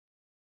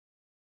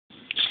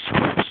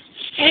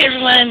Hey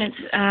everyone, it's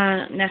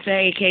Nessa,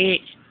 aka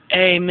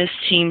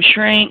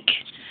MsTeamShrink.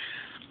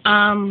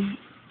 I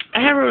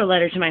have wrote a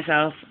letter to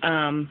myself.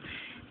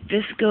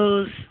 This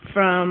goes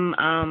from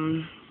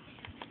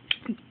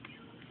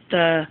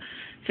the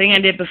thing I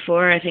did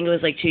before. I think it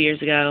was like 2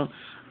 years ago,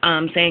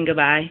 saying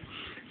goodbye.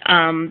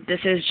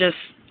 This is just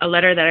a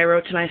letter that I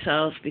wrote to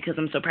myself because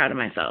I'm so proud of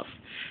myself.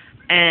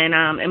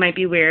 And it might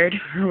be weird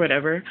or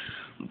whatever,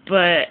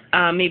 but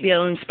maybe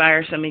it'll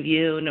inspire some of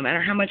you, no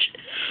matter how much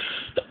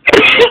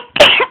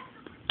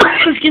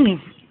excuse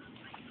me,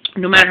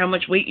 no matter how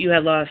much weight you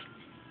have lost,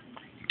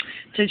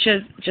 to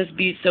just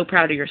be so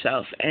proud of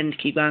yourself and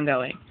keep on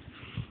going.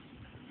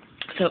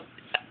 So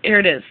here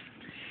it is.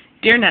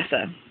 Dear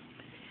Nessa,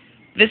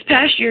 this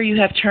past year you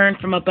have turned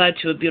from a bud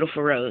to a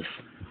beautiful rose.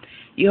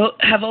 You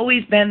have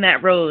always been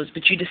that rose,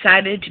 but you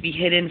decided to be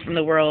hidden from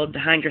the world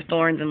behind your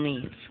thorns and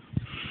leaves.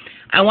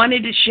 I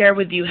wanted to share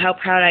with you how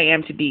proud I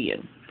am to be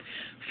you.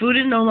 Food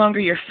is no longer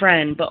your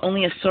friend, but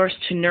only a source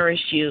to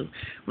nourish you,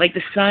 like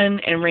the sun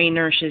and rain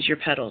nourishes your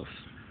petals.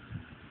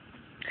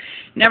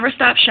 Never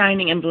stop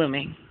shining and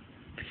blooming.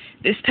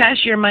 This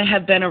past year might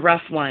have been a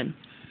rough one.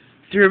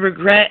 Through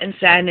regret and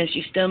sadness,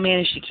 you still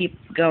managed to keep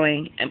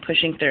going and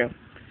pushing through.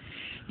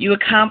 You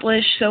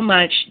accomplished so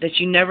much that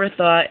you never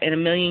thought in a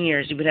million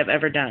years you would have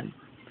ever done.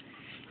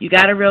 You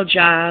got a real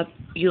job.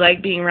 You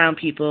like being around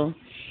people.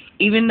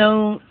 Even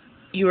though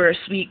you were a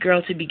sweet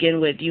girl to begin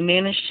with, you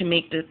managed to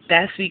make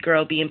that sweet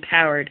girl be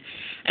empowered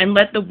and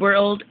let the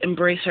world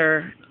embrace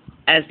her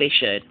as they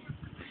should.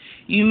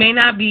 You may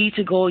not be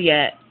to goal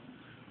yet,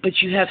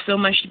 but you have so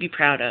much to be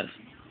proud of.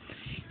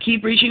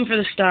 Keep reaching for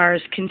the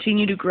stars.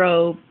 Continue to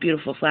grow,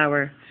 beautiful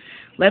flower.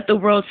 Let the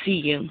world see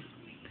you.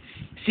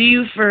 See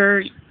you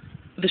for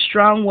the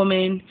strong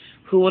woman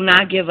who will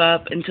not give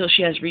up until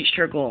she has reached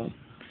her goal.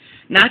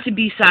 Not to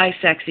be size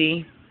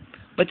sexy,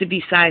 but to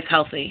be size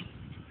healthy.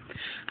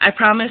 I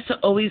promise to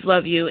always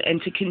love you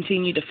and to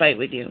continue to fight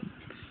with you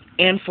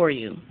and for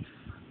you,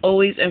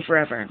 always and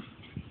forever.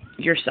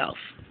 Yourself.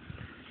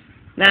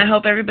 Now, I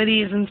hope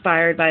everybody is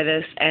inspired by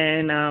this,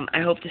 and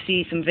I hope to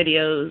see some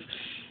videos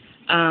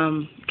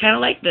kind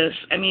of like this.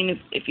 I mean,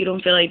 if you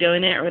don't feel like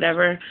doing it or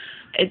whatever,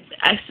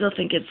 I still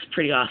think it's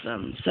pretty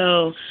awesome.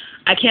 So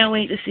I can't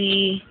wait to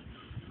see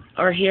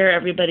or hear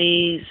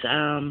everybody's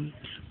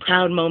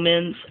proud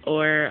moments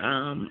or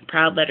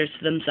proud letters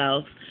to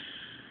themselves.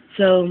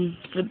 So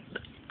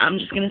I'm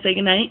just going to say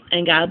goodnight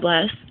and God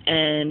bless,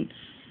 and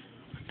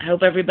I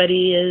hope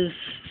everybody is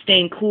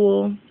staying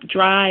cool,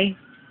 dry,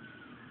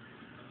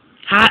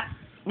 hot,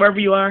 wherever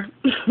you are.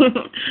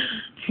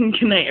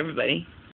 Good night, everybody.